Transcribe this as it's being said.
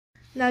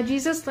Now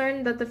Jesus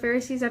learned that the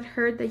Pharisees had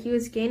heard that he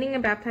was gaining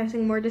and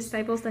baptizing more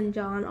disciples than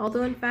John,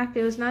 although in fact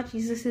it was not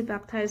Jesus who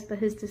baptized but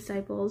his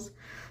disciples.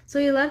 So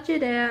he left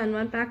Judea and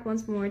went back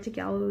once more to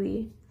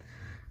Galilee.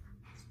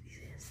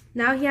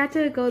 Now he had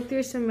to go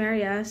through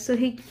Samaria, so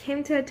he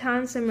came to a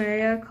town in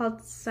Samaria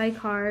called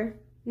Sychar,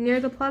 near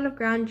the plot of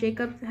ground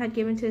Jacob had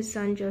given to his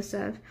son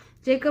Joseph.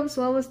 Jacob's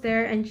well was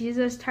there, and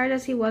Jesus, tired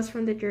as he was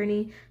from the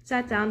journey,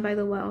 sat down by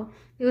the well.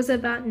 It was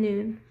about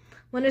noon.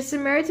 When a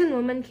Samaritan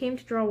woman came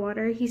to draw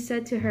water, he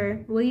said to her,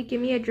 "Will you give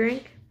me a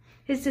drink?"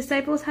 His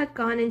disciples had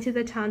gone into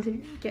the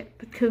town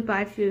to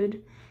buy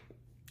food.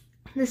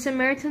 The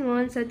Samaritan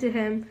woman said to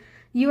him,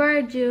 "You are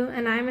a Jew,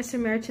 and I am a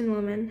Samaritan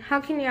woman. How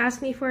can you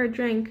ask me for a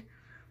drink?"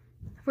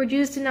 For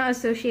Jews do not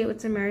associate with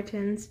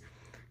Samaritans.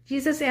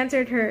 Jesus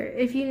answered her,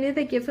 "If you knew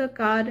the gift of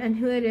God and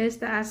who it is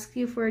that asks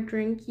you for a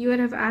drink, you would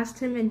have asked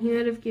him, and he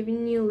would have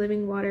given you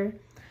living water."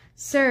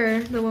 "Sir,"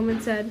 the woman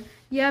said,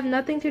 "you have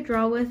nothing to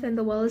draw with, and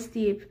the well is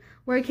deep.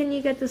 Where can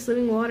you get this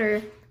living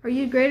water? Are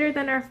you greater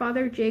than our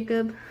father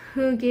Jacob,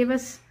 who gave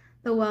us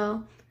the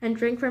well and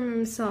drank from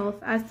himself,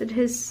 as did also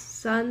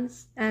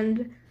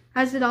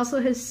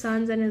his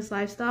sons and his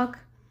livestock?"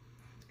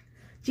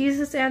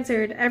 Jesus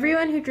answered,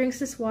 "Everyone who drinks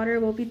this water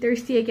will be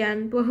thirsty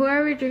again, but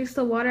whoever drinks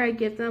the water I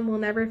give them will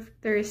never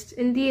thirst.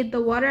 Indeed,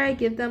 the water I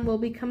give them will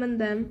become in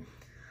them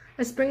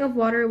a spring of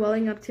water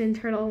welling up to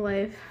eternal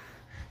life."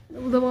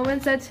 The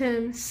woman said to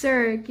him,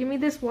 "Sir, give me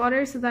this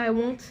water so I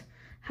won't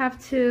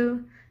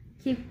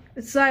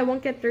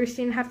get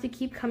thirsty and have to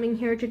keep coming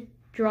here to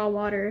draw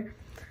water."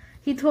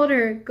 He told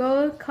her,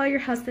 "Go, call your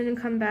husband and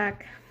come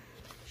back."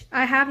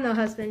 "I have no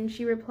husband,"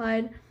 she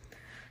replied.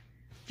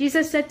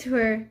 Jesus said to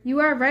her, "You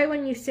are right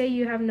when you say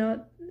you have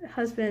no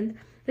husband.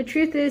 The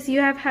truth is,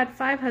 you have had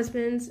 5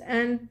 husbands,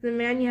 and the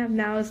man you have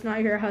now is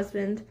not your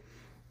husband.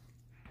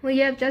 What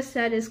you have just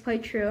said is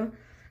quite true."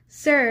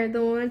 "Sir,"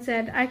 the woman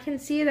said, "I can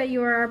see that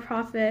you are a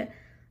prophet.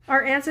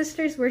 Our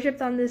ancestors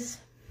worshipped on this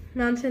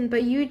mountain,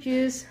 but you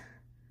Jews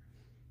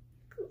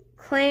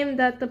claim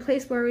that the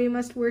place where we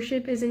must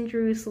worship is in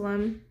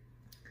Jerusalem."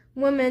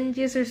 "Woman,"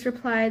 Jesus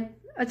replied,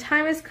 "a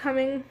time is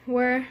coming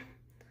where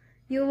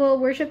you will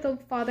worship the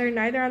Father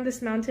neither on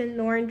this mountain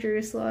nor in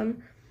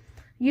Jerusalem.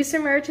 You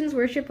Samaritans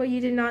worship what you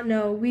do not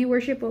know. We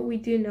worship what we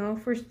do know,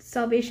 for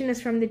salvation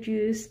is from the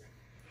Jews.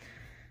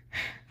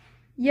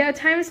 Yet a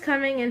time is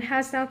coming and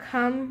has now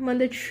come when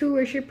the true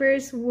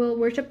worshippers will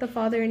worship the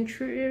Father in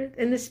truth,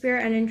 in the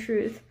Spirit and in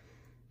truth.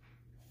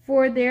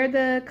 For they are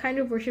the kind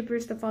of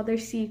worshippers the Father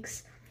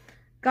seeks.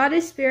 God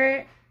is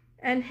Spirit,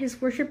 and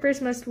his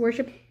worshippers must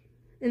worship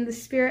in the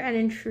Spirit and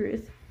in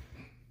truth."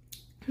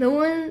 The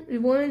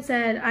woman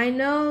said, "I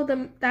know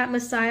that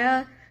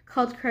Messiah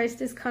called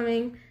Christ is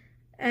coming,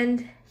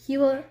 and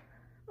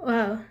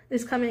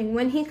is coming.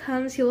 When he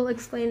comes, he will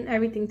explain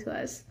everything to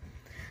us."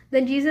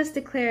 Then Jesus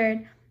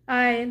declared,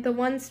 "I, the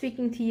one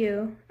speaking to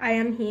you, I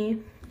am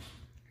he."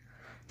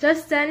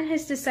 Just then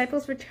his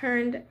disciples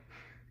returned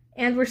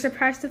and were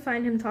surprised to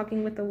find him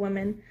talking with the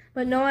woman.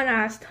 But no one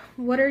asked,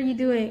 "What are you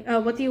doing?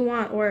 What do you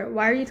want?" or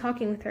 "Why are you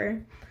talking with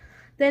her?"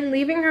 Then,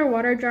 leaving her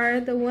water jar,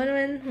 the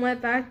woman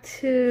went back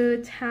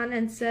to town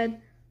and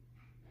said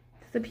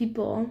to the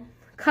people,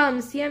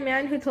 "Come, see a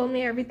man who told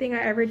me everything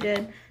I ever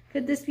did.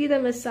 Could this be the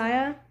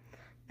Messiah?"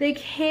 They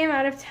came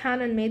out of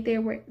town and made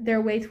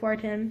their way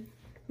toward him.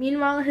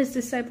 Meanwhile, his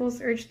disciples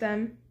urged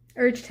him,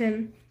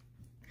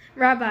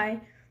 "Rabbi,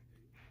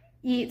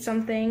 eat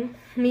something."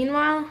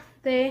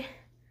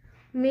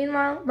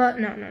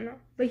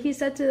 But he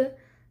said to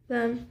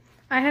them,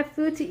 "I have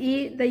food to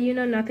eat that you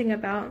know nothing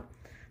about."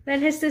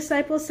 Then his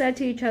disciples said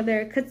to each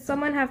other, "Could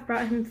someone have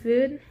brought him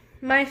food?"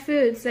 "My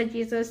food," said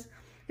Jesus,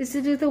 "is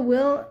to do the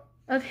will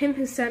of him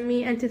who sent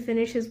me and to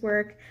finish his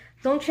work.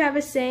 Don't you have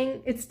a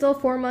saying, 'It's still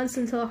 4 months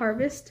until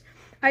harvest'?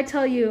 I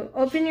tell you,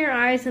 open your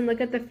eyes and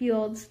look at the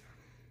fields.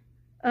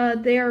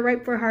 They are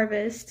ripe for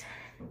harvest.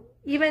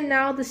 Even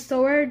now the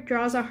sower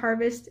draws a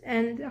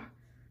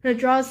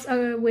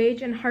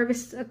wage and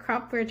harvests a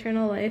crop for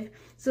eternal life,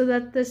 so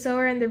that the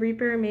sower and the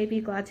reaper may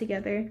be glad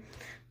together.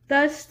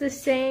 Thus the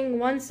saying,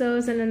 'One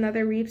sows and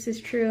another reaps' is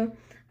true.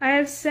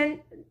 I sent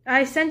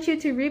you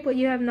to reap what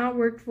you have not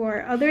worked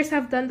for. Others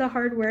have done the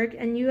hard work,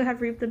 and you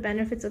have reaped the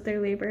benefits of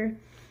their labor."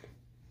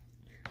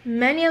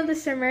 Many of the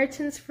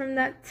Samaritans from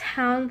that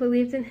town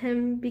believed in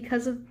him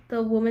because of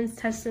the woman's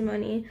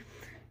testimony.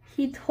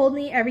 "He told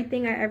me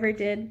everything I ever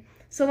did."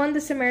 So when the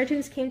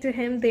Samaritans came to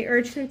him, they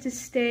urged him to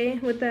stay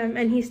with them,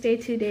 and he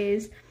stayed 2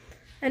 days.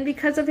 And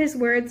because of his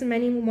words,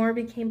 many more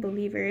became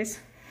believers.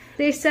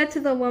 They said to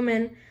the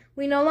woman,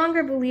 "We no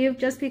longer believe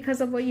just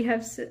because of what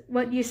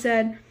you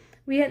said.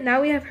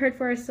 Now we have heard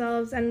for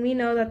ourselves, and we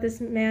know that this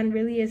man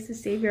really is the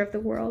Savior of the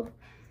world."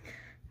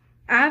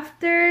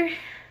 After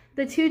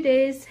the 2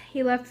 days,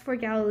 he left for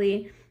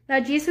Galilee.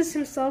 Now Jesus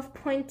himself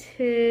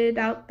pointed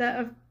out that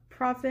a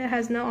prophet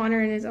has no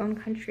honor in his own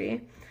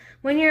country.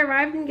 When he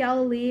arrived in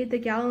Galilee, the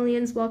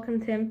Galileans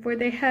welcomed him, for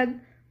the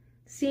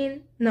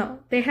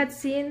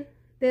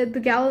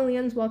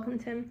Galileans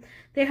welcomed him.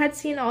 They had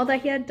seen all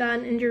that he had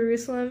done in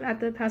Jerusalem at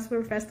the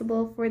Passover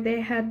festival, for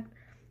they had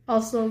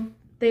also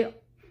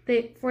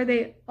for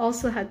they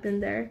also had been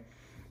there.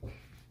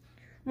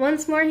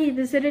 Once more he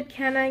visited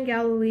Cana in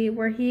Galilee,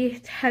 where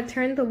he had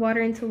turned the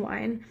water into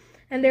wine.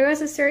 And there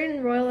was a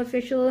certain royal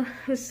official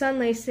whose son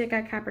lay sick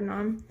at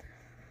Capernaum.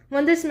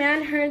 When this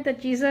man heard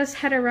that Jesus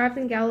had arrived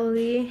in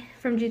Galilee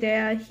from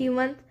Judea, he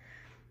went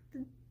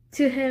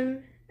to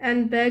him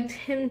and begged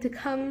him to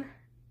come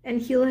and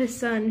heal his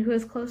son, who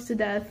was close to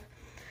death.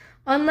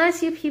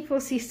 "Unless you people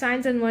see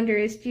signs and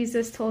wonders,"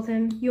 Jesus told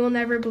him, "you will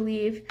never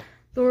believe."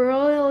 The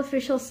royal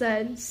official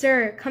said,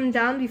 "Sir, come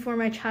down before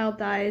my child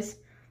dies."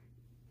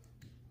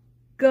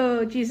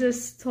 Go,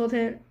 Jesus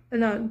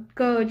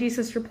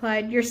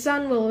replied, "Your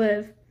son will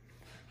live."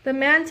 The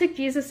man took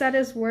Jesus at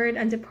his word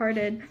and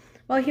departed.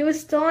 While he was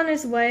still on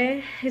his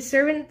way, his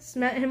servants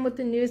met him with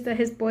the news that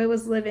his boy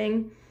was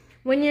living.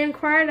 When he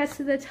inquired as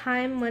to the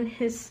time when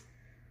his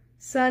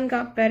son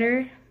got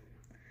better,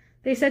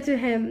 they said to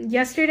him,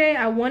 "Yesterday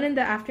at 1 in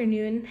the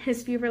afternoon, the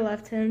fever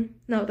left him."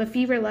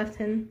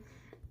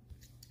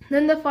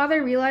 Then the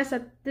father realized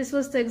that this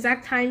was the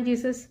exact time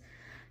Jesus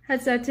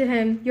had said to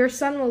him, "Your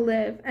son will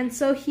live," and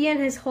so he and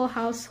his whole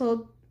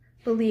household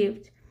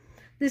believed.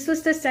 This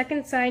was the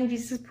second sign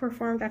Jesus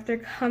performed after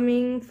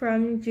coming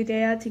from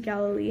Judea to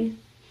Galilee.